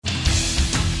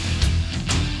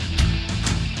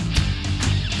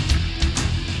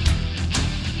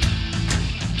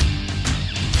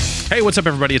Hey, what's up,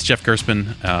 everybody? It's Jeff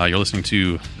Gerstmann. You're listening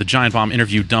to the Giant Bomb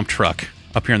interview Dump Truck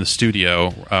up here in the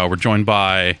studio. We're joined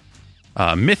by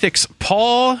Mythic's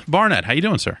Paul Barnett. How you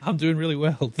doing, sir? I'm doing really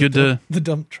well. The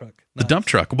dump truck. The Dump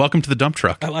Truck. Welcome to the Dump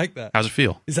Truck. I like that. How's it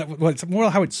feel? Is that well, it's more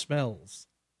how it smells?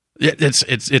 Yeah,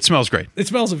 it smells great. It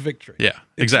smells of victory. Yeah,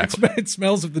 exactly. It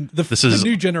smells of the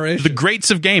new generation. The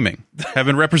greats of gaming have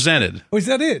been represented. Oh, is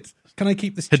that it? Can I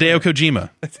keep this? Hideo Kojima,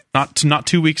 not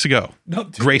 2 weeks ago,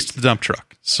 graced the Dump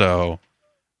Truck. So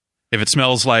if it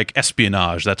smells like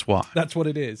espionage, that's why. That's what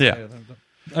it is. Yeah.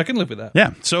 I can live with that.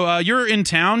 Yeah. So you're in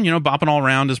town, bopping all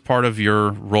around as part of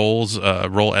your role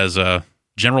as a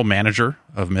general manager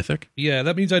of Mythic. Yeah,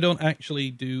 that means I don't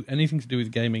actually do anything to do with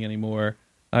gaming anymore.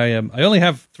 I only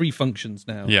have 3 functions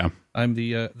now. Yeah. I'm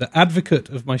the advocate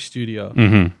of my studio.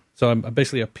 Mm-hmm. So I'm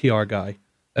basically a PR guy.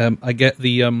 I get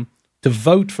the to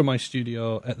vote for my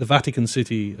studio at the Vatican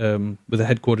City, with the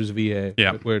headquarters of EA,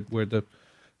 yeah. where the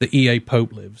EA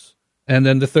Pope lives. And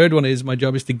then the third one is my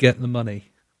job is to get the money.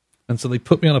 And so they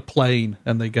put me on a plane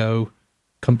and they go,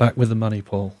 come back with the money,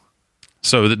 Paul.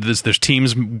 So there's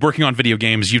teams working on video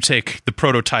games. You take the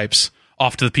prototypes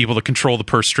off to the people that control the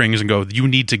purse strings and go, you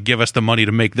need to give us the money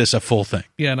to make this a full thing.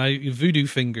 Yeah, and I voodoo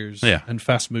fingers Yeah. and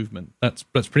fast movement. That's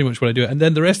pretty much what I do. And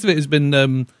then the rest of it has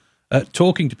been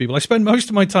talking to people. I spend most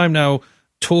of my time now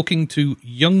talking to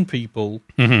young people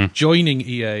joining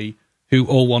EA who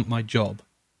all want my job.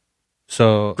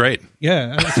 So great.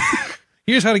 Yeah.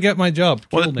 Here's how to get my job.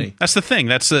 Kill me. That's the thing.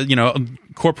 That's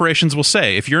corporations will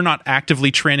say if you're not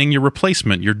actively training your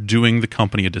replacement, you're doing the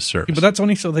company a disservice. Yeah, but that's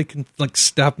only so they can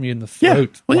stab me in the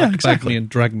throat, exactly. me and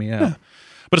drag me out. Yeah.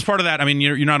 But as part of that, I mean,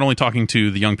 you're not only talking to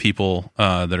the young people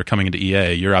that are coming into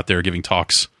EA. You're out there giving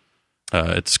talks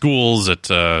at schools, at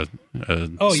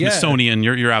Smithsonian.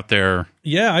 You're out there.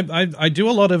 Yeah, I do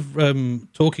a lot of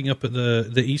talking up at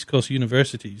the East Coast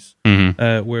universities,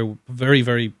 where very,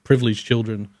 very privileged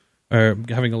children are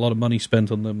having a lot of money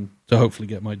spent on them to hopefully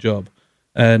get my job.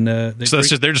 And they're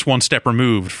just one step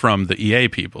removed from the EA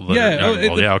people.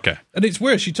 Okay. And it's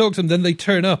worse. You talk to them, then they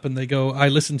turn up and they go, I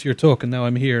listened to your talk and now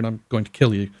I'm here and I'm going to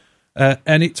kill you.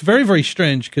 And it's very, very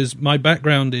strange because my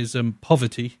background is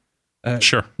poverty.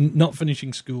 Sure. Not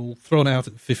finishing school, thrown out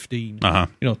at 15. Uh-huh.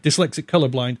 Dyslexic,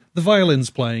 colorblind, the violin's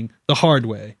playing the hard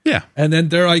way. Yeah. And then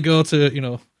there I go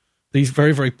to, these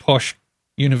very, very posh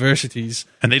universities.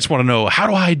 And they just want to know, how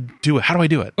do I do it? How do I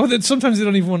do it? Oh, then sometimes they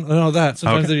don't even want to know that.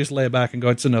 Sometimes they just lay back and go,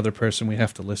 it's another person we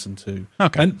have to listen to.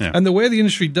 Okay. And the way the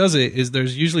industry does it is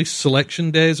there's usually selection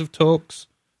days of talks.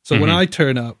 So when I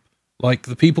turn up,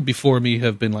 the people before me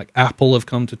have been Apple have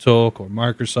come to talk, or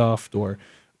Microsoft, or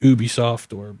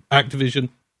Ubisoft, or Activision,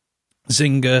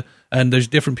 Zynga, and there's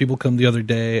different people come the other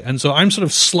day. And so I'm sort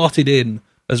of slotted in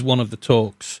as one of the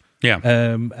talks. Yeah.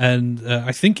 And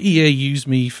I think EA used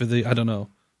me for I don't know,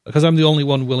 because I'm the only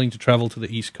one willing to travel to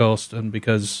the East Coast, and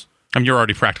because you're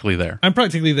already practically there. I'm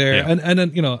practically there, yeah.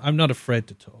 and I'm not afraid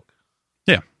to talk.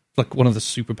 Yeah. It's one of the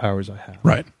superpowers I have.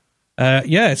 Right.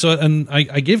 So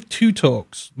I give 2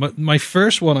 talks. My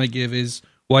first one I give is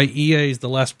why EA is the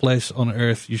last place on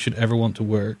earth you should ever want to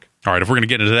work. All right, if we're going to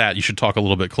get into that, you should talk a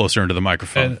little bit closer into the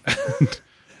microphone.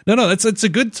 No, it's a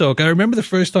good talk. I remember the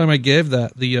first time I gave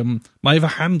that. I have a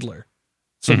handler,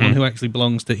 someone who actually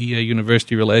belongs to EA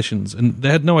University Relations, and they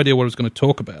had no idea what I was going to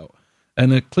talk about.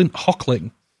 And Clint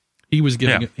Hockling, he was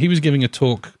giving a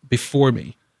talk before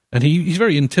me, and he's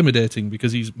very intimidating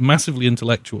because he's massively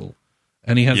intellectual,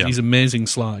 and he has these amazing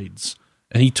slides,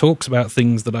 and he talks about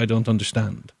things that I don't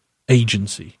understand.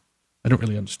 Agency. I don't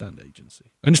really understand agency.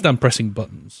 I understand pressing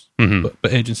buttons, but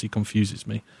agency confuses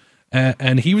me.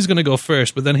 And he was going to go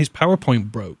first, but then his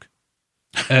PowerPoint broke.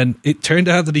 And it turned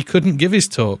out that he couldn't give his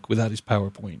talk without his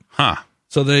PowerPoint. Huh.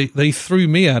 So they threw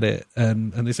me at it,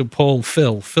 and they said, Paul,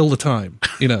 fill the time.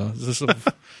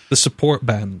 The support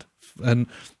band. And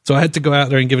so I had to go out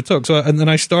there and give a talk. And then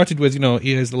I started with,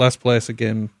 EA is the last place a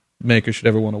game maker should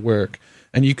ever want to work.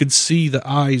 And you could see the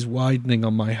eyes widening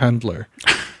on my handler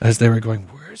as they were going,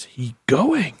 where's he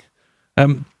going?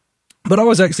 But I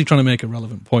was actually trying to make a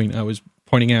relevant point. I was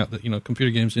pointing out that,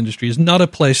 computer games industry is not a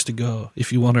place to go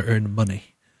if you want to earn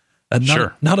money. And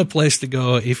not a place to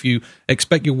go if you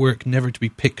expect your work never to be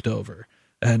picked over.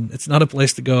 And it's not a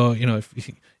place to go,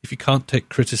 if you can't take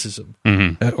criticism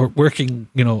or working,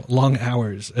 long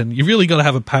hours. And you really got to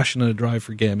have a passion and a drive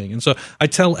for gaming. And so I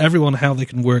tell everyone how they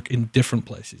can work in different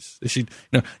places. They should,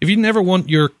 if you never want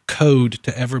your code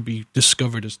to ever be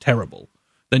discovered as terrible,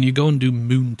 then you go and do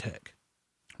Moon Tech.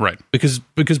 Right. Because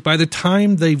by the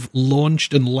time they've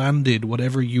launched and landed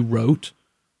whatever you wrote,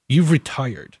 you've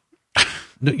retired.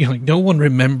 No one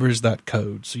remembers that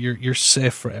code, so you're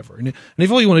safe forever. And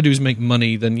if all you want to do is make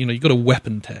money, then you go to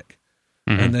Weapon Tech,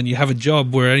 And then you have a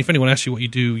job where if anyone asks you what you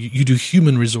do, you do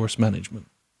human resource management.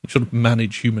 You sort of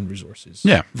manage human resources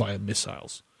via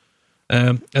missiles.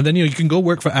 And then you can go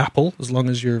work for Apple as long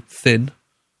as you're thin.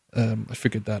 I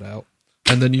figured that out.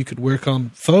 And then you could work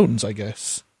on phones, I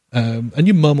guess. And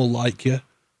your mum will like you.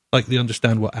 Like they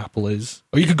understand what Apple is.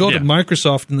 Or you could go to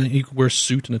Microsoft and then you could wear a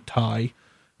suit and a tie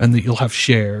and then you'll have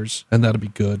shares and that'll be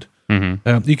good.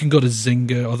 You can go to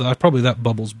Zynga, although probably that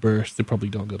bubble's burst. They probably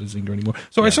don't go to Zynga anymore.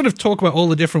 So I sort of talk about all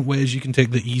the different ways you can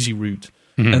take the easy route.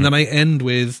 And then I end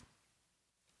with,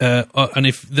 and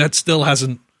if that still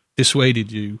hasn't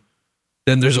dissuaded you,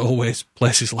 then there's always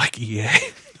places like EA.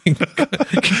 You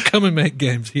can come and make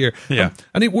games here.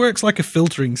 And it works like a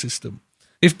filtering system.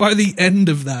 If by the end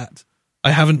of that,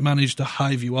 I haven't managed to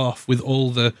hive you off with all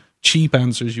the cheap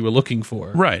answers you were looking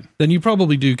for, then you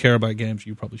probably do care about games.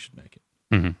 You probably should make it.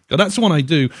 So that's the one I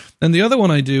do. And the other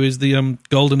one I do is the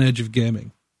golden age of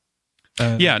gaming.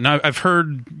 Now I've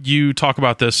heard you talk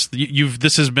about this.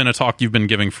 This has been a talk you've been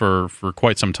giving for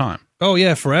quite some time. Oh,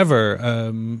 yeah, forever.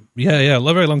 A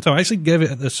very long time. I actually gave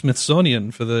it at the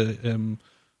Smithsonian for the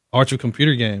Art of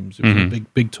Computer Games. It was a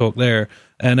big talk there.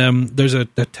 And there's a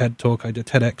TED talk, a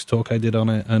TEDx talk I did on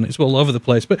it, and it's all over the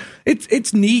place. But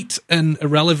it's neat and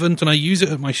irrelevant, and I use it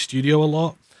at my studio a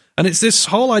lot. And it's this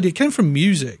whole idea. It came from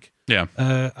music.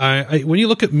 When you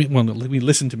look at we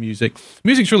listen to music.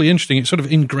 Music's really interesting. It sort of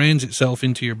ingrains itself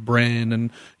into your brain, and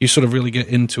you sort of really get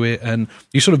into it, and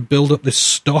you sort of build up this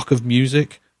stock of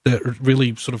music that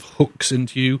really sort of hooks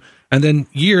into you. And then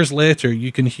years later,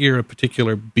 you can hear a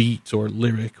particular beat or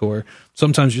lyric, or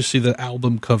sometimes you see the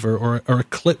album cover or a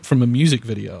clip from a music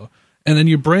video. And then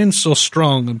your brain's so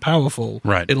strong and powerful,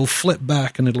 it'll flip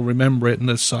back and it'll remember it, and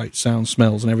the sight, sound,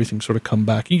 smells, and everything sort of come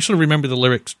back. And you sort of remember the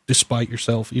lyrics despite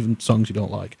yourself, even songs you don't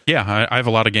like. Yeah, I have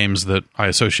a lot of games that I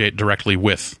associate directly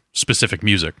with specific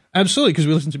music. Absolutely, because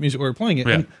we listen to music while we're playing it.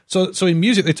 And so in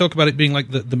music, they talk about it being like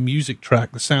the music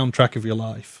track, the soundtrack of your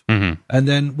life. And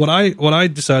then what I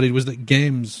decided was that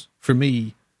games, for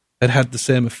me, had the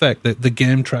same effect, the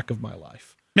game track of my life.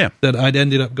 That I'd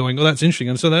ended up going, oh, that's interesting.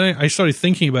 And so then I started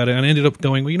thinking about it, and I ended up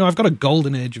going, well, I've got a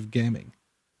golden age of gaming.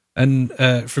 And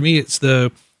for me, it's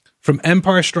from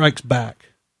Empire Strikes Back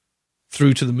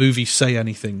through to the movie Say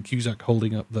Anything, Cusack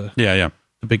holding up the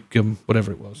big,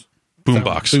 whatever it was.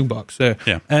 Boombox.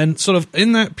 Yeah. And sort of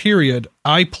in that period,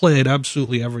 I played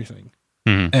absolutely everything.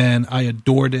 And I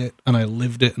adored it, and I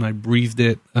lived it, and I breathed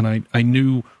it, and I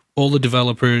knew all the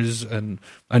developers, and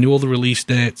I knew all the release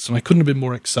dates, and I couldn't have been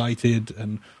more excited,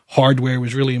 and hardware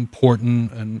was really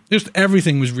important, and just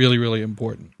everything was really, really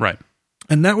important.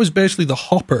 And that was basically the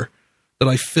hopper that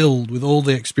I filled with all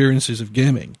the experiences of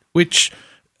gaming, which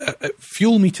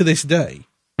fuel me to this day.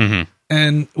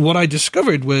 And what I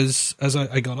discovered was, as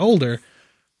I got older,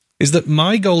 is that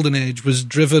my golden age was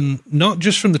driven not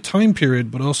just from the time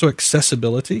period, but also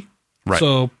accessibility.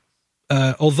 So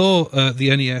although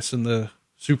the NES and the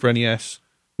Super NES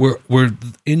were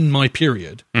in my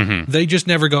period, they just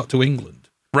never got to England.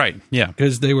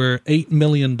 Because they were $8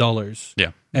 million.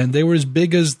 And they were as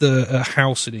big as the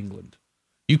house in England.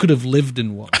 You could have lived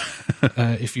in one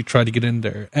if you tried to get in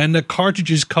there. And the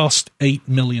cartridges cost $8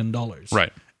 million.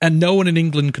 And no one in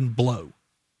England can blow.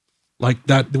 Like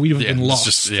that, we'd have been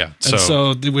lost.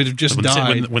 So they would have just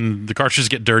died. When the cartridges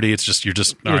get dirty, it's just, you're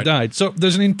died. So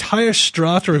there's an entire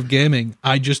strata of gaming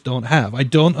I just don't have. I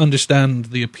don't understand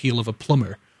the appeal of a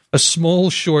plumber. A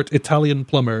small, short Italian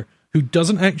plumber who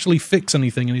doesn't actually fix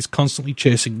anything and is constantly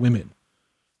chasing women.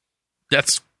 I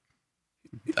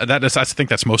think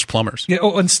that's most plumbers.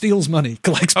 And steals money,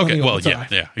 collects money all the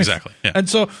time. Exactly. And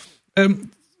so...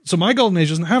 So my golden age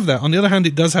doesn't have that. On the other hand,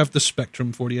 it does have the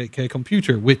Spectrum 48K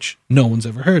computer, which no one's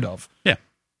ever heard of.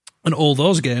 And all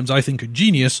those games I think are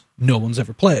genius, no one's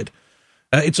ever played.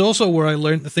 It's also where I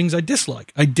learned the things I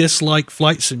dislike. I dislike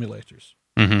flight simulators.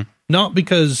 Not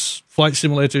because flight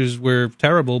simulators were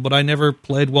terrible, but I never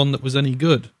played one that was any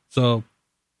good. So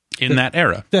in that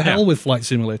era. To hell with flight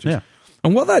simulators.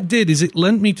 And what that did is it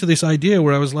lent me to this idea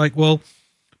where I was like, well,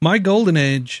 my golden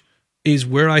age is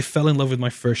where I fell in love with my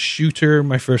first shooter,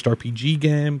 my first RPG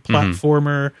game,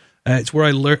 platformer. It's where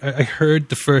I heard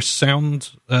the first sound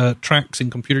tracks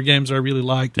in computer games I really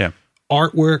liked.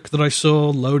 Artwork that I saw,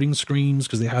 loading screens,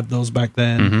 because they had those back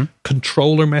then,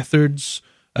 controller methods.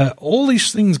 All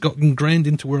these things got ingrained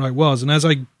into where I was. And as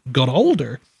I got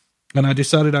older and I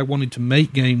decided I wanted to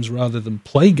make games rather than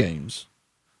play games,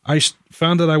 I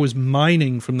found that I was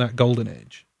mining from that golden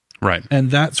age. And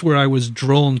that's where I was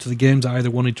drawn to the games I either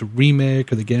wanted to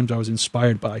remake or the games I was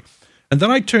inspired by. And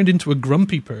then I turned into a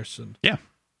grumpy person.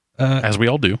 As we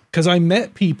all do. Because I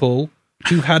met people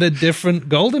who had a different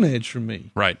golden age from me.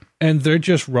 Right. And they're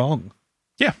just wrong.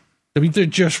 I mean, they're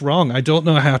just wrong. I don't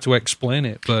know how to explain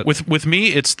it, but with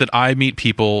me, it's that I meet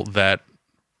people that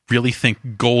really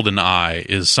think GoldenEye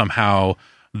is somehow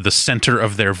the center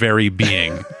of their very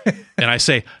being. And I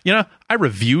say, I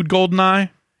reviewed GoldenEye.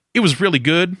 It was really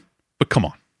good, but come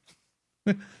on.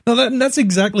 No, that's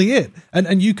exactly it.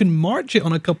 And you can march it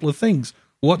on a couple of things.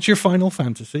 What's your Final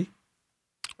Fantasy?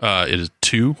 It is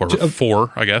 2 or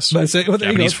 4, I guess.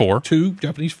 Japanese 4. 2,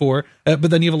 Japanese 4. But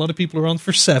then you have a lot of people who are on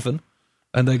for 7.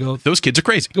 And they go... Those kids are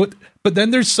crazy. But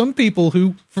then there's some people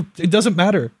who... it doesn't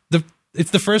matter. It's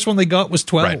the first one they got was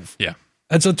 12. Right, yeah.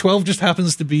 And so 12 just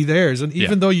happens to be theirs. And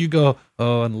even though you go,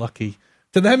 oh, unlucky,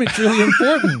 to them it's really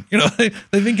important.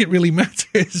 They think it really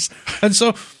matters. And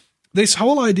so this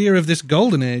whole idea of this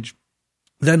golden age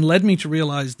then led me to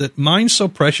realize that mine's so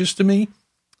precious to me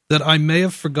that I may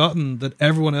have forgotten that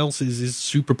everyone else's is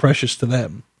super precious to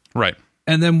them. Right.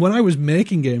 And then when I was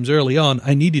making games early on,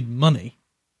 I needed money.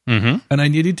 Mm-hmm. And I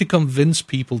needed to convince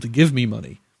people to give me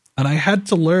money. And I had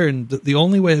to learn that the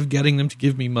only way of getting them to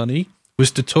give me money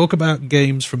was to talk about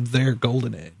games from their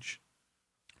golden age.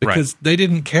 Because they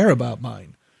didn't care about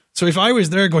mine. So if I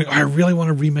was there going, I really want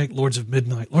to remake Lords of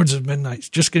Midnight. Lords of Midnight's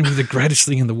just going to be the greatest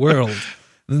thing in the world.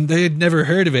 And they had never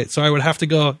heard of it. So I would have to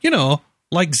go,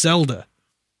 like Zelda.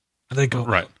 And they go,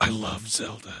 right. I love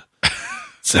Zelda.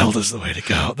 Zelda's the way to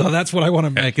go. No, that's what I want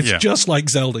to make. It's just like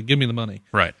Zelda. Give me the money.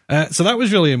 Right. So that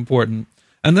was really important.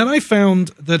 And then I found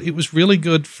that it was really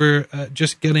good for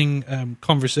just getting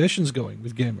conversations going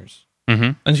with gamers.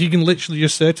 Mm-hmm. And you can literally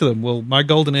just say to them, well, my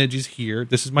golden age is here.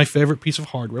 This is my favorite piece of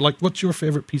hardware. Like, what's your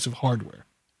favorite piece of hardware?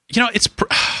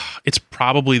 It's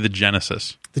probably the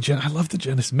Genesis. I love the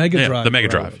Genesis. Mega Drive. The Mega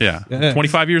Drive, yeah.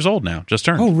 25 years old now, just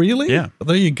turned. Oh, really? Yeah. Well,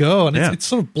 there you go. And it's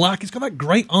sort of black. It's got that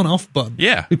great on-off button.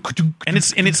 Yeah. And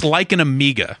it's like an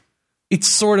Amiga. It's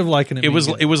sort of like an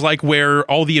Amiga. It was like where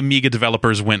all the Amiga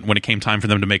developers went when it came time for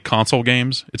them to make console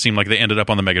games. It seemed like they ended up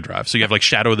on the Mega Drive. So you have like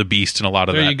Shadow of the Beast and a lot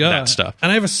of that stuff.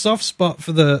 And I have a soft spot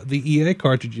for the EA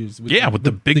cartridges. With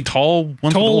the big tall ones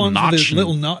with a little notch. With the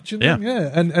little notch in them.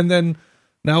 Yeah. And then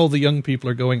now all the young people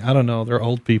are going, I don't know, they're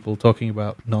old people talking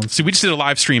about nonsense. See, we just did a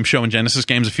live stream showing Genesis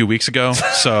games a few weeks ago.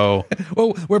 So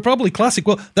well, we're probably classic.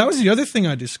 Well, that was the other thing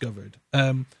I discovered.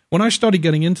 When I started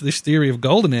getting into this theory of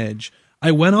Golden Age,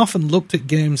 I went off and looked at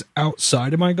games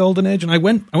outside of my Golden Age, and I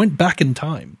went back in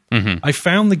time. Mm-hmm. I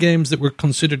found the games that were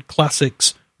considered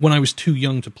classics when I was too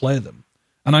young to play them.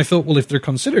 And I thought, well, if they're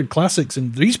considered classics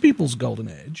in these people's Golden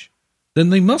Age,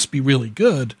 then they must be really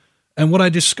good. And what I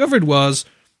discovered was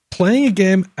playing a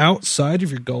game outside of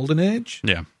your Golden Age,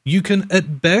 you can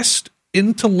at best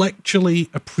intellectually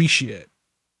appreciate.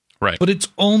 Right. But it's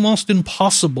almost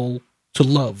impossible to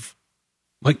love.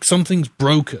 Like something's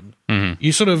broken. Mm-hmm.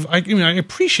 You sort of, I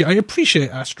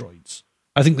appreciate Asteroids.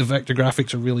 I think the vector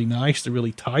graphics are really nice. They're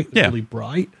really tight. They're really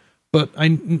bright. But I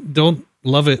don't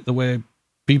love it the way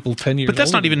people 10 years. But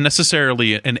that's older not even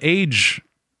necessarily an age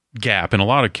gap in a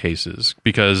lot of cases,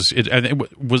 because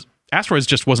it was Asteroids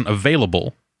just wasn't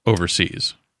available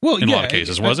overseas. Well, in a lot of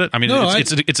cases, was it? I mean,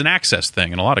 it's an access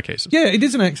thing in a lot of cases. Yeah, it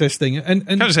is an access thing.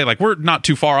 And I would say, like, we're not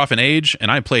too far off in age,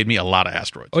 and I played me a lot of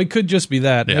Asteroids. Oh, it could just be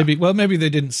that. Yeah. Maybe they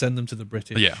didn't send them to the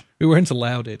British. Yeah. We weren't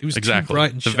allowed it. It was exactly too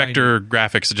bright and shiny. The vector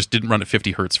graphics just didn't run at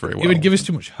 50 hertz very well. It would give us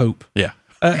too much hope. Yeah.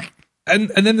 And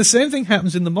then the same thing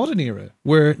happens in the modern era,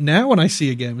 where now when I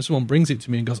see a game and someone brings it to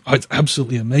me and goes, oh, it's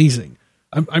absolutely amazing,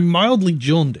 I'm mildly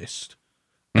jaundiced.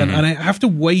 And I have to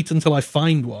wait until I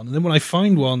find one. And then when I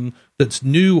find one that's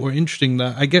new or interesting,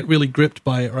 that I get really gripped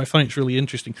by it, or I find it's really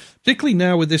interesting. Particularly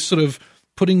now with this sort of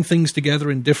putting things together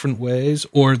in different ways,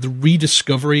 or the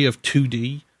rediscovery of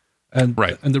 2D and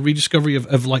the rediscovery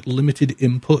of like limited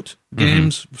input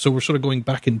games. So we're sort of going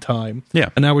back in time. Yeah.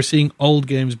 And now we're seeing old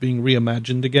games being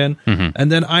reimagined again. And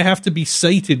then I have to be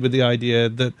sated with the idea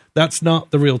that that's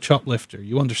not the real Choplifter.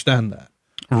 You understand that?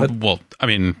 Well, I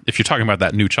mean, if you're talking about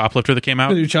that new Choplifter that came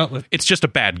out, it's just a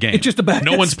bad game. It's just a bad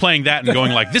game. No one's playing that and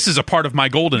going like, this is a part of my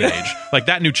golden age. Like,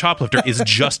 that new Choplifter is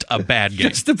just a bad game.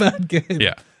 Just a bad game.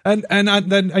 Yeah. And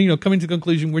then, coming to the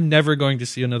conclusion, we're never going to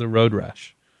see another Road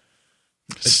Rash.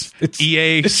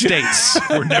 EA states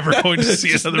we're never going to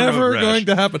see another Road Rash. Never going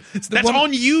to happen. That's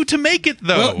on you to make it,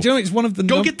 though. Well, it's one of the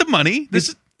get the money.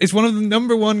 It's one of the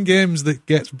number one games that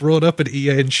gets brought up at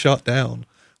EA and shot down.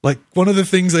 Like, one of the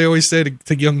things they always say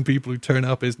to young people who turn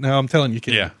up is, now I'm telling you,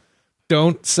 kid,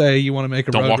 don't say you want to make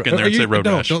a Road Rash. Don't walk in there and say Road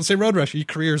Rash. Don't say Road Rash. Your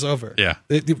career's over. Yeah.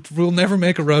 We'll never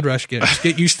make a Road Rash game. Just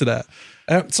get used to that.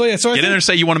 Get in there and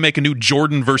say you want to make a new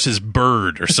Jordan versus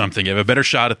Bird or something. You have a better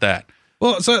shot at that.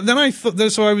 Well, so then I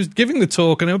was giving the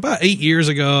talk, and about 8 years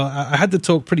ago, I had the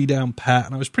talk pretty down pat,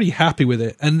 and I was pretty happy with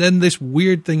it. And then this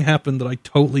weird thing happened that I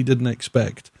totally didn't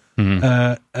expect.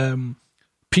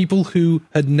 People who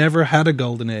had never had a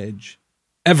golden age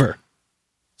ever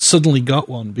suddenly got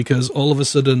one because all of a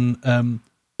sudden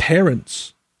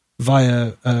parents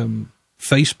via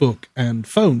Facebook and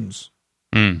phones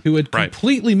who had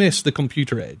completely missed the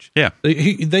computer age. Yeah.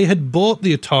 They had bought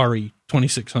the Atari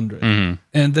 2600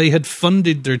 and they had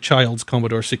funded their child's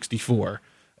Commodore 64.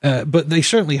 But they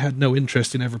certainly had no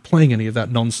interest in ever playing any of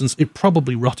that nonsense. It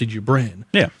probably rotted your brain.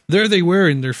 Yeah. There they were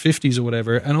in their 50s or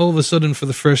whatever, and all of a sudden, for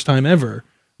the first time ever,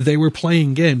 they were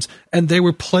playing games. And they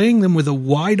were playing them with a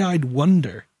wide-eyed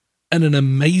wonder and an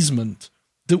amazement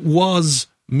that was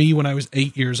me when I was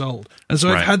 8 years old. And so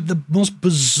I've had the most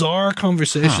bizarre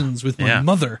conversations with my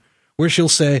mother where she'll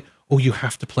say, "Oh, you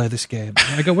have to play this game."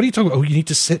 And I go, "What are you talking about?" "Oh, you need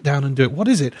to sit down and do it." "What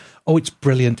is it?" "Oh, it's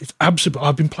brilliant. It's absolutely,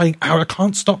 I've been playing hour. I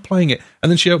can't stop playing it."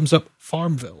 And then she opens up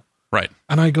Farmville. Right.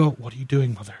 And I go, "What are you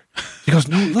doing, Mother?" She goes,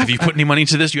 "No, look. Have you put any money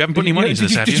into this? You haven't put any money into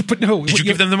this, have you? Did you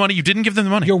give them the money? You didn't give them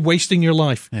the money. You're wasting your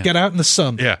life. Get out in the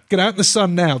sun. Yeah. Get out in the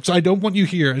sun now. So I don't want you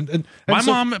here." And my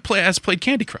mom has played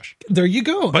Candy Crush. There you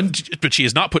go. But she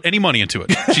has not put any money into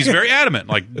it. She's very adamant.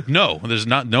 Like, no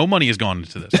money has gone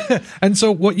into this. And so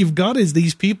what you've got is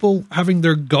these people having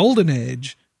their golden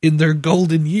age in their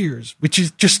golden years, which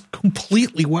is just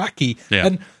completely wacky. Yeah.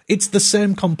 And it's the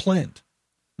same complaint.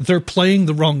 They're playing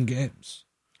the wrong games.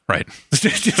 Right.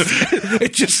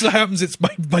 It just so happens it's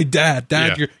my dad.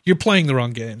 Dad, you're playing the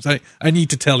wrong games. I need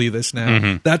to tell you this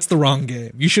now. That's the wrong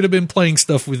game. You should have been playing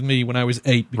stuff with me when I was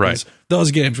 8 because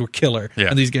those games were killer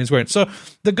and these games weren't. So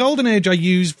the golden age I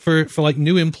use for like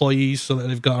new employees so that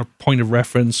they've got a point of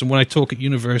reference, and when I talk at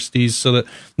universities so that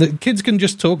the kids can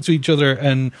just talk to each other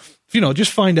and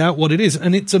just find out what it is.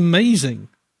 And it's amazing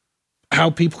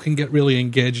how people can get really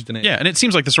engaged in it. Yeah, and it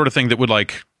seems like the sort of thing that would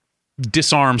like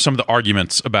disarm some of the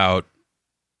arguments about,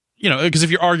 because if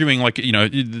you're arguing like,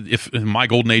 if my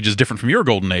golden age is different from your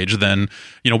golden age, then,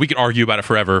 we could argue about it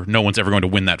forever. No one's ever going to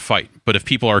win that fight. But if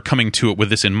people are coming to it with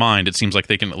this in mind, it seems like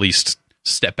they can at least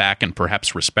step back and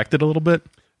perhaps respect it a little bit.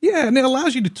 Yeah, and it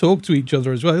allows you to talk to each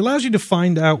other as well. It allows you to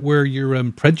find out where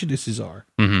your prejudices are.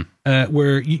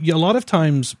 Where a lot of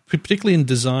times, particularly in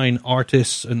design,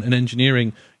 artists, and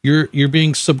engineering, you're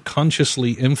being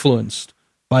subconsciously influenced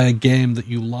by a game that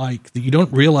you like that you don't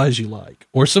realize you like,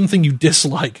 or something you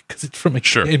dislike because it's from a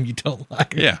game you don't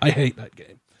like. Yeah. I hate that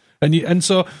game. And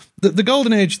so the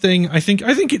golden age thing, I think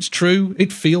it's true.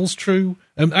 It feels true.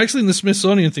 Actually, in the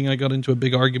Smithsonian thing, I got into a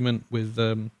big argument with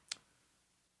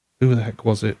who the heck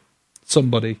was it?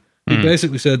 Somebody who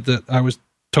basically said that I was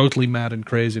totally mad and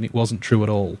crazy, and it wasn't true at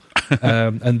all.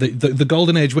 And the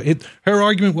golden age, her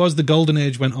argument was the golden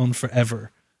age went on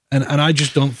forever, and I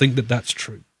just don't think that that's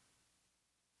true.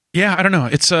 Yeah, I don't know.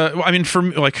 It's I mean, for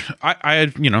me, like I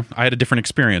had a different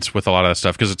experience with a lot of that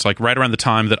stuff because it's like right around the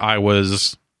time that I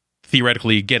was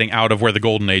theoretically getting out of where the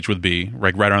golden age would be,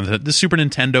 right around the Super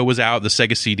Nintendo was out, the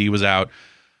Sega CD was out.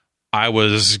 I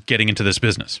was getting into this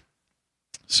business.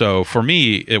 So for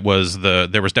me, there was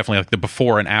definitely like the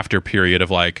before and after period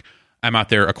of like, I'm out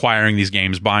there acquiring these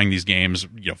games, buying these games,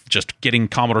 just getting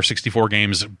Commodore 64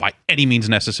 games by any means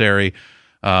necessary.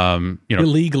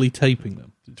 Illegally taping them.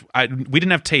 We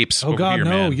didn't have tapes. Oh God, here,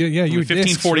 no! Man. Yeah, you were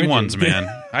 1541s, man.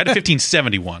 I had a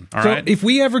 1571. All right. If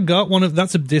we ever got one of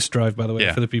that's a disk drive, by the way,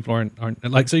 for the people who aren't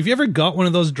like. So if you ever got one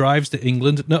of those drives to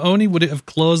England, not only would it have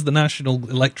closed the national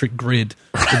electric grid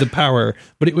with the power,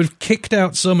 but it would have kicked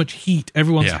out so much heat,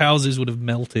 everyone's houses would have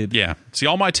melted. Yeah. See,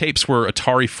 all my tapes were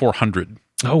Atari 400.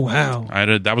 Oh wow!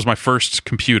 That was my first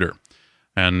computer.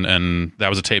 And that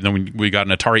was a tape. Then we got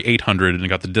an Atari 800 and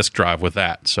got the disk drive with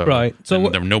that. So there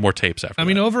were no more tapes after. I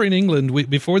mean, over in England,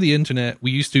 before the internet,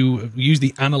 we used to use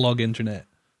the analog internet.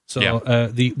 So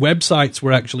the websites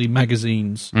were actually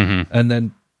magazines, and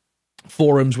then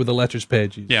forums were the letters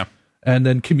pages. Yeah, and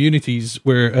then communities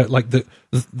were like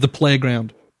the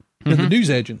playground and the news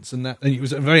agents, and it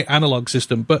was a very analog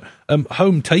system. But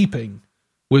home taping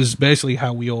was basically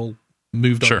how we all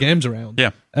moved our games around.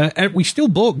 Yeah, we still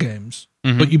bought games.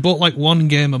 But you bought like one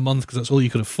game a month because that's all you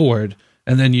could afford,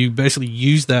 and then you basically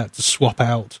used that to swap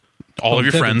out. All of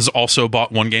your friends also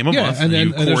bought one game a month, and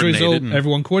then as a result,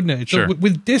 everyone coordinated. Sure. So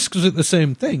with discs, was it the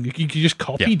same thing? You could just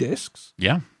copy discs.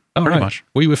 Yeah, pretty much.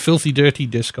 Were you a filthy, dirty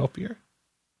disc copier?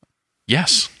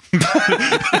 Yes.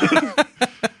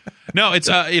 No, it's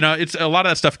it's a lot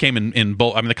of that stuff came in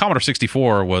bulk. I mean, the Commodore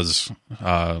 64 was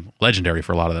legendary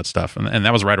for a lot of that stuff, and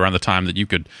that was right around the time that you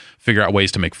could figure out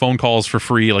ways to make phone calls for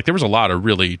free. Like there was a lot of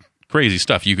really crazy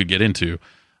stuff you could get into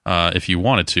if you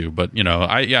wanted to. But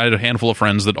I had a handful of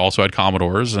friends that also had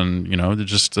Commodores, and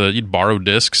just you'd borrow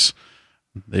discs.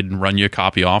 they'd run you a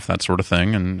copy off, that sort of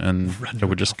thing, and it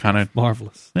would just kind of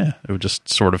marvelous. Yeah, it would just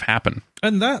sort of happen.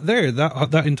 And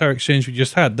that entire exchange we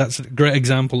just had, that's a great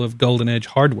example of Golden Age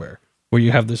hardware, where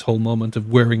you have this whole moment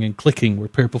of whirring and clicking, where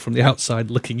people from the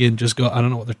outside looking in just go, I don't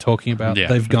know what they're talking about. Yeah.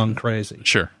 They've gone crazy.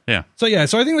 Sure, yeah. So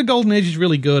I think the Golden Age is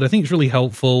really good. I think it's really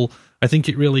helpful. I think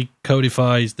it really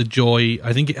codifies the joy.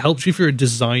 I think it helps you if you're a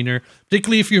designer,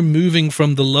 particularly if you're moving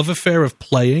from the love affair of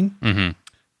playing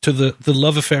to the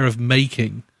love affair of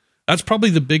making. That's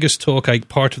probably the biggest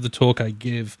part of the talk I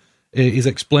give, is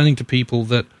explaining to people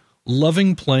that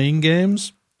loving playing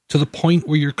games to the point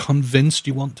where you're convinced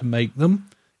you want to make them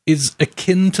is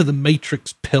akin to the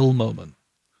Matrix pill moment.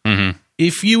 Mm-hmm.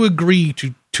 If you agree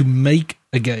to make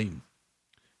a game,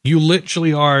 you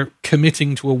literally are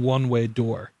committing to a one-way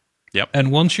door. Yep.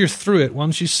 And once you're through it,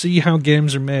 once you see how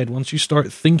games are made, once you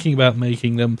start thinking about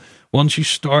making them, once you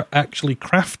start actually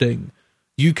crafting,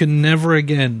 you can never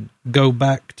again go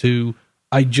back to,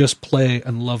 I just play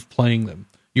and love playing them.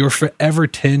 You're forever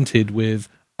tainted with,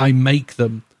 I make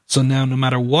them, so now no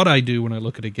matter what I do when I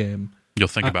look at a game, you'll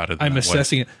think about it. I'm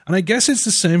assessing it. And I guess it's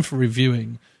the same for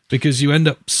reviewing, because you end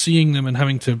up seeing them and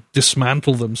having to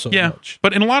dismantle them so much.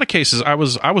 But in a lot of cases, I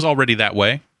was already that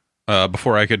way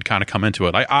before I could kind of come into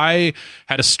it. I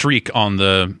had a streak on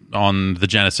the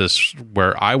Genesis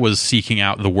where I was seeking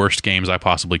out the worst games I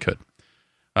possibly could.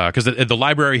 Because the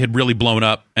library had really blown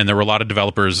up, and there were a lot of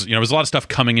developers. There was a lot of stuff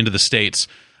coming into the States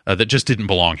that just didn't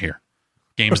belong here.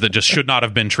 Games that just should not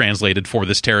have been translated for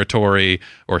this territory,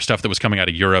 or stuff that was coming out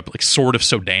of Europe, like Sword of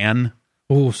Sodan.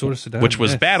 Oh, Sword of Sodan, which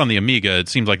was bad on the Amiga. It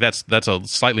seems like that's a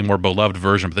slightly more beloved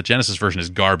version, but the Genesis version is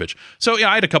garbage. So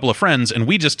I had a couple of friends, and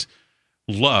we just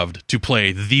loved to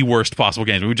play the worst possible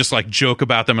games. We would just like joke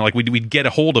about them, and like we'd get a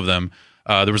hold of them.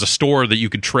 There was a store that you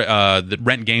could that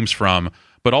rent games from,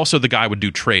 but also the guy would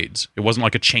do trades. It wasn't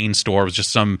like a chain store. It was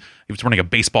just he was running a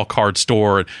baseball card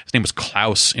store. His name was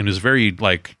Klaus, and he was very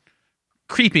like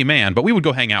creepy man, but we would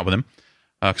go hang out with him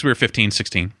because we were 15,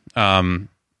 16, and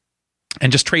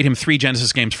just trade him 3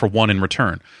 Genesis games for 1 in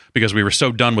return, because we were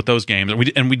so done with those games,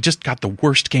 and we just got the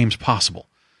worst games possible,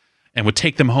 and would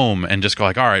take them home and just go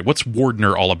like, all right, what's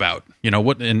Wardner all about?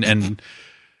 What and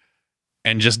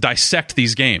just dissect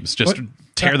these games, just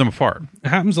tear them apart. It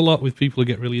happens a lot with people who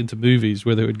get really into movies,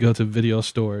 where they would go to video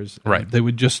stores. Right. They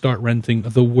would just start renting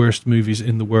the worst movies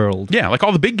in the world. Yeah, like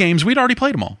all the big games, we'd already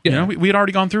played them all. Yeah. We had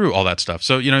already gone through all that stuff.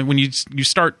 So, when you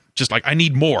start just like, I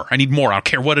need more. I don't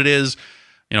care what it is.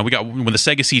 We got, when the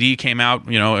Sega CD came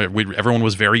out, everyone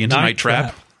was very into Night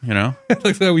Trap.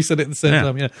 Like that, we said it at the same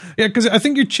time. Yeah, because I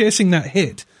think you're chasing that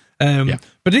hit.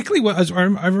 Particularly,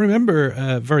 I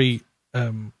remember very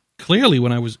clearly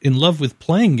when I was in love with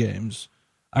playing games.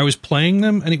 I was playing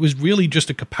them, and it was really just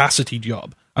a capacity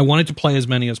job. I wanted to play as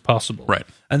many as possible. Right.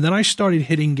 And then I started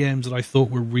hitting games that I thought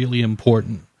were really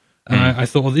important. And I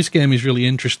thought, this game is really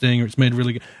interesting, or it's made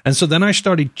really good. And so then I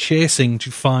started chasing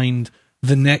to find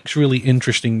the next really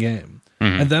interesting game.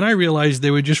 And then I realized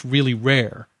they were just really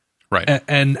rare. Right.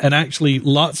 And actually,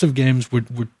 lots of games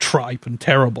were tripe and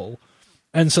terrible.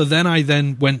 And so then I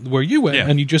went where you went,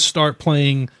 and you just start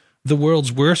playing the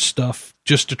world's worst stuff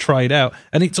just to try it out.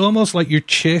 And it's almost like you're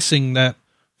chasing that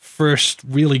first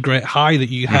really great high that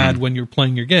you had when you were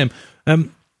playing your game. It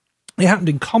happened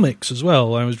in comics as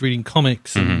well. I was reading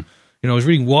comics, and I was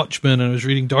reading Watchmen, and I was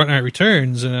reading Dark Knight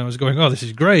Returns, and I was going, "Oh, this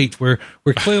is great." We're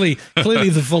clearly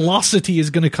the velocity is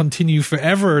going to continue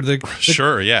forever. It's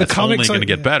only going to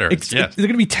get better. They're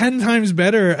going to be 10 times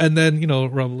better, and then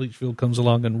Rob Liefeld comes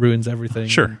along and ruins everything.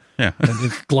 Sure, and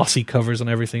it's glossy covers on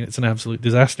everything. It's an absolute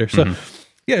disaster. So.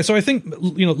 Yeah, so I think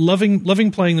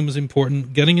loving playing them was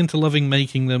important. Getting into loving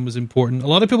making them was important. A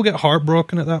lot of people get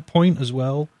heartbroken at that point as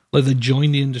well. Like, they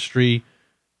join the industry,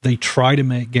 they try to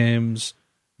make games,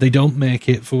 they don't make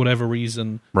it for whatever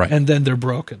reason, right, and then they're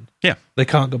broken. Yeah, they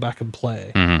can't go back and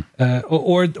play,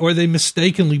 or they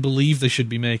mistakenly believe they should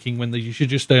be making when they should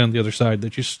just stay on the other side. They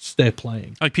just stay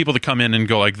playing. Like people that come in and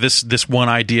go like, this one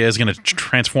idea is going to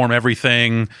transform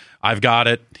everything. I've got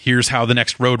it. Here's how the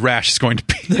next Road Rash is going to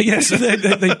be. Yes,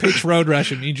 they pitch Road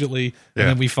Rash immediately, and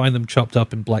then we find them chopped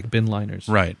up in black bin liners.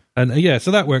 Right. And so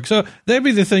that works. So they'd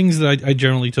be the things that I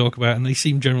generally talk about, and they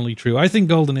seem generally true. I think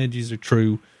Golden Ages are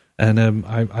true, and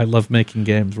I love making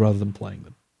games rather than playing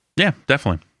them. Yeah,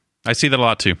 definitely. I see that a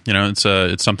lot too.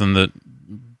 It's something that,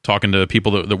 talking to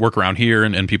people that work around here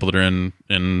and people that are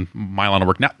in my line of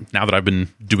work now that I've been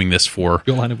doing this for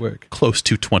your line of work close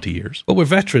to 20 years. Well, we're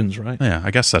veterans, right? Yeah,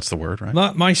 I guess that's the word,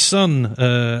 right? My son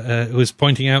was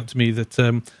pointing out to me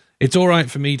that it's all right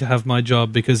for me to have my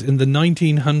job because in the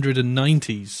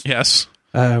 1990s, yes,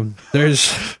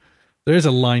 there's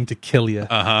a line to kill you.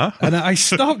 Uh-huh. And I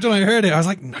stopped when I heard it. I was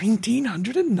like,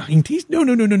 1990s?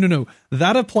 No.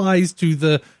 That applies to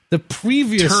the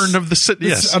previous turn of the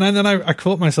yes. And then I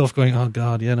caught myself going, oh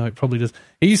God, yeah, no, it probably does.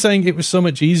 He's saying it was so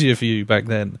much easier for you back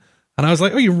then. And I was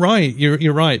like, oh, you're right.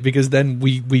 You're right, because then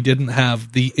we didn't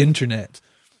have the internet.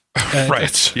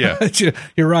 Right, yeah.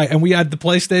 You're right. And we had the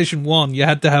PlayStation 1. You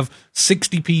had to have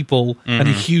 60 people and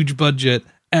a huge budget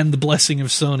and the blessing of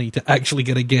Sony to actually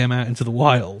get a game out into the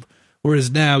wild.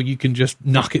 Whereas now you can just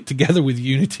knock it together with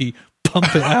Unity,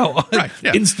 pump it out right,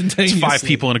 yeah. instantaneously. It's 5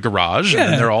 people in a garage,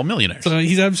 and they're all millionaires. So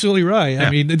he's absolutely right. Yeah.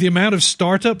 I mean, the amount of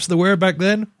startups there were back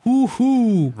then,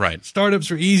 hoo-hoo. Right.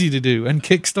 Startups were easy to do. And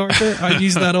Kickstarter, I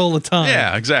use that all the time.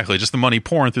 Yeah, exactly. Just the money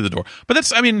pouring through the door. But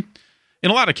that's, I mean,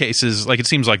 in a lot of cases, like, it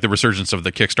seems like the resurgence of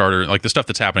the Kickstarter, like the stuff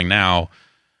that's happening now,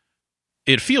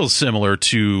 it feels similar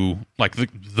to like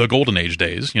the Golden Age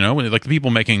days, you know, like the people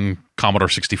making Commodore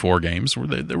 64 games,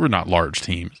 they were not large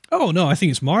teams. Oh, no, I think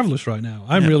it's marvelous right now.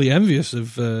 I'm really envious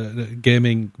of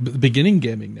beginning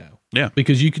gaming now. Yeah.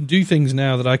 Because you can do things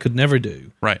now that I could never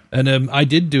do. Right. And I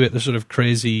did do it the sort of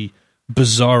crazy,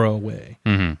 bizarro way.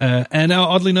 Mm-hmm. And now,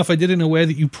 oddly enough, I did it in a way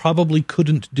that you probably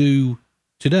couldn't do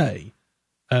today.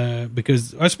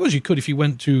 Because I suppose you could if you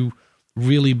went to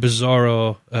really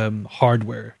bizarro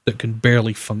hardware that can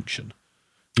barely function.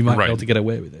 You might be able to get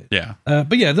away with it. Yeah.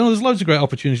 But yeah, there's loads of great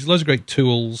opportunities, loads of great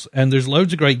tools, and there's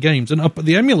loads of great games. And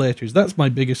the emulators, that's my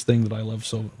biggest thing that I love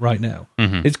right now.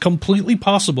 Mm-hmm. It's completely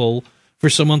possible for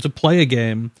someone to play a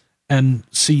game and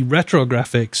see retro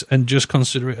graphics and just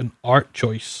consider it an art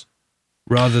choice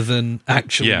rather than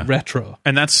actually retro.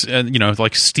 And that's, you know,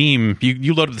 like Steam,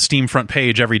 you load up the Steam front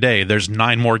page every day, there's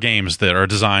 9 more games that are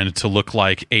designed to look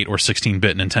like 8 or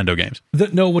 16-bit Nintendo games.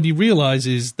 What you realize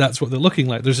is that's what they're looking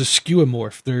like. There's a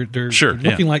skeuomorph. They're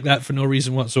looking like that for no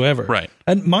reason whatsoever. Right.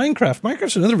 And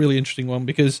Minecraft's another really interesting one,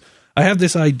 because I have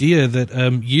this idea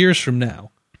that years from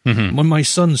now, when my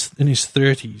son's in his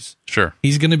 30s,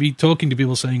 he's going to be talking to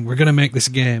people saying, we're going to make this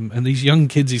game. And these young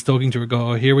kids he's talking to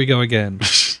go, oh, here we go again.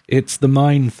 It's the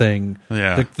mine thing.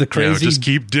 Yeah. The crazy, just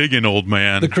keep digging, old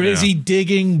man. The crazy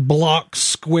digging, block,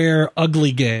 square,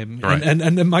 ugly game. Right. And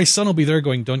then my son will be there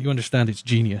going, don't you understand? It's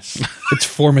genius. It's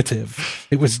formative.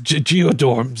 It was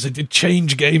Geodorms. It did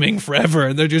change gaming forever.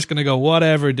 And they're just going to go,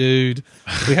 whatever, dude.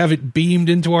 We have it beamed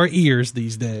into our ears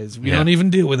these days. We don't even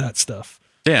deal with that stuff.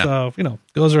 Yeah. So, you know,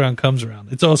 goes around, comes around.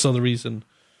 It's also the reason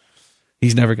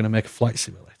he's never going to make a flight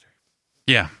simulator.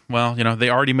 Yeah. Well, you know, they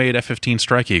already made F-15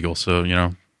 Strike Eagle, so, you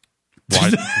know,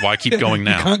 why keep going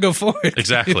now? You can't go forward.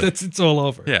 Exactly. It's all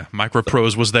over. Yeah.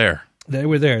 Microprose was there. They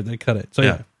were there. They cut it. So,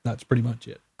 yeah, that's pretty much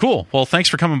it. Cool. Well, thanks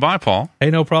for coming by, Paul. Hey,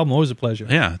 no problem. Always a pleasure.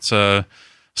 Yeah. It's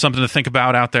something to think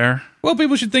about out there. Well,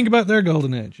 people should think about their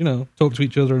golden age. You know, talk to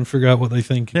each other and figure out what they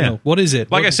think. Yeah. You know, what is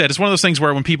it? Like I said, it's one of those things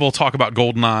where when people talk about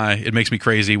GoldenEye, it makes me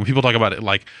crazy. When people talk about it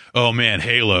like, oh man,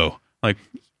 Halo. Like,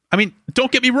 I mean,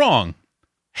 don't get me wrong.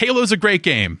 Halo's a great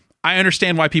game. I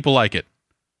understand why people like it.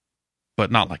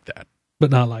 But not like that.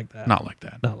 Not like that. Not like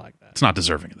that. Not like that. It's not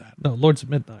deserving of that. No, Lords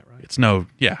of Midnight, right? It's no,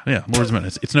 Lords of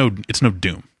Midnight. It's no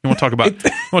Doom. You want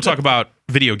to talk about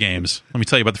video games? Let me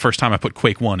tell you about the first time I put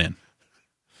Quake 1 in.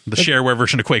 The shareware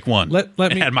version of Quake 1.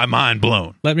 It had my mind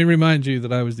blown. Let me remind you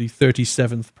that I was the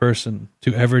 37th person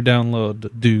to ever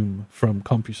download Doom from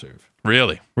CompuServe.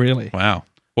 Really? Wow.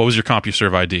 What was your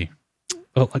CompuServe ID?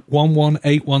 Like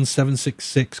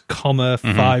 1181766,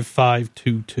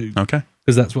 5522. Okay.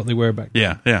 Because that's what they were back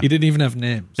then. Yeah. You didn't even have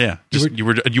names. Yeah.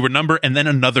 You were number and then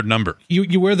another number.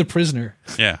 You were the prisoner.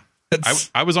 Yeah.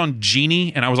 I was on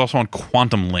Genie and I was also on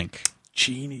Quantum Link.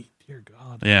 Genie. Dear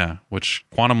God. Yeah, which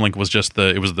Quantum Link was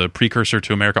it was the precursor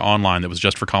to America Online that was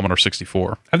just for Commodore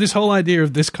 64. I have this whole idea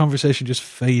of this conversation just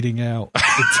fading out.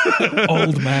 It's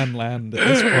old man land at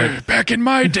this point. Back in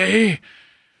my day,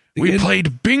 we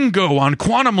played bingo on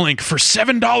Quantum Link for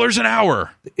 $7 an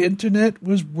hour. The internet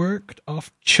was worked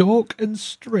off chalk and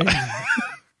string.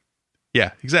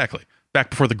 Yeah, exactly. Back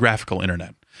before the graphical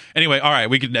internet. Anyway, all right,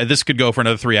 this could go for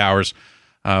another 3 hours.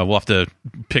 We'll have to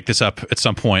pick this up at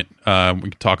some point. We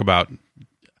can talk about.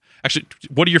 Actually,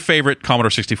 what are your favorite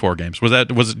Commodore 64 games? Were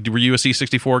you a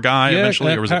C64 guy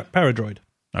eventually, or was it Paradroid?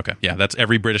 Okay, yeah, that's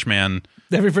every British man.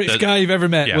 Every British guy you've ever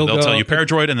met. Yeah, they'll tell you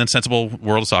Paradroid and then Sensible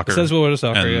World of Soccer. Sensible World of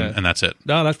Soccer, and that's it.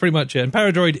 No, that's pretty much it. And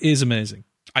Paradroid is amazing.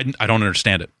 I don't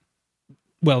understand it.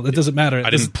 Well, it doesn't matter.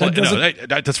 I didn't play. No,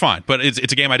 that's fine, but it's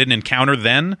a game I didn't encounter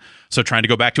then. So trying to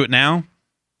go back to it now.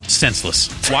 Senseless.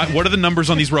 What do the numbers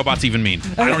on these robots even mean?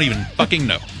 I don't even fucking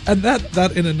know. And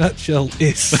that in a nutshell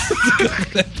is.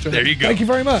 There you go. Thank you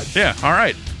very much. Yeah. All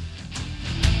right.